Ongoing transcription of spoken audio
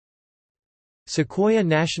Sequoyah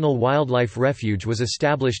National Wildlife Refuge was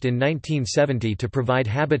established in 1970 to provide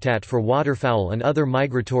habitat for waterfowl and other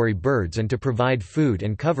migratory birds and to provide food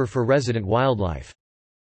and cover for resident wildlife.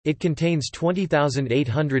 It contains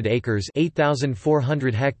 20,800 acres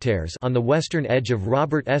 (8,400 hectares) on the western edge of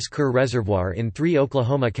Robert S. Kerr Reservoir in 3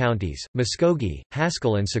 Oklahoma counties, Muskogee,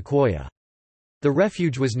 Haskell and Sequoyah. The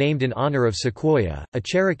refuge was named in honor of Sequoyah, a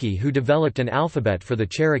Cherokee who developed an alphabet for the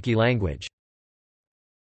Cherokee language.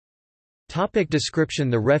 Topic description: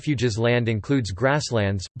 The refuge's land includes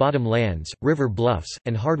grasslands, bottom lands, river bluffs,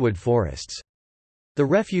 and hardwood forests. The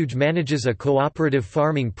refuge manages a cooperative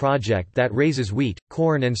farming project that raises wheat,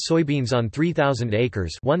 corn and soybeans on 3,000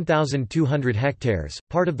 acres (1,200 hectares).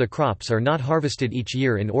 Part of the crops are not harvested each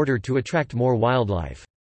year in order to attract more wildlife.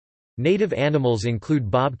 Native animals include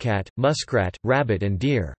bobcat, muskrat, rabbit and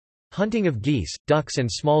deer. Hunting of geese, ducks and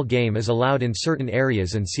small game is allowed in certain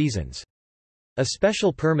areas and seasons. A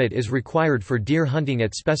special permit is required for deer hunting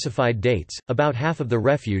at specified dates. About half of the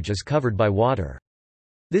refuge is covered by water.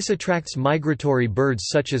 This attracts migratory birds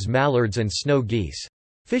such as mallards and snow geese.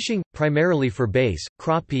 Fishing, primarily for bass,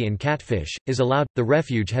 crappie and catfish, is allowed. The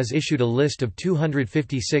refuge has issued a list of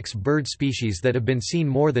 256 bird species that have been seen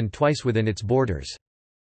more than twice within its borders.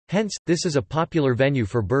 Hence, this is a popular venue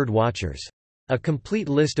for bird watchers. A complete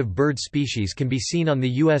list of bird species can be seen on the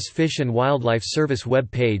U.S. Fish and Wildlife Service web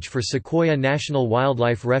page for Sequoyah National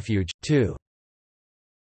Wildlife Refuge, 2.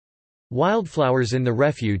 Wildflowers in the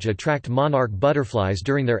refuge attract monarch butterflies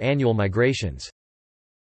during their annual migrations.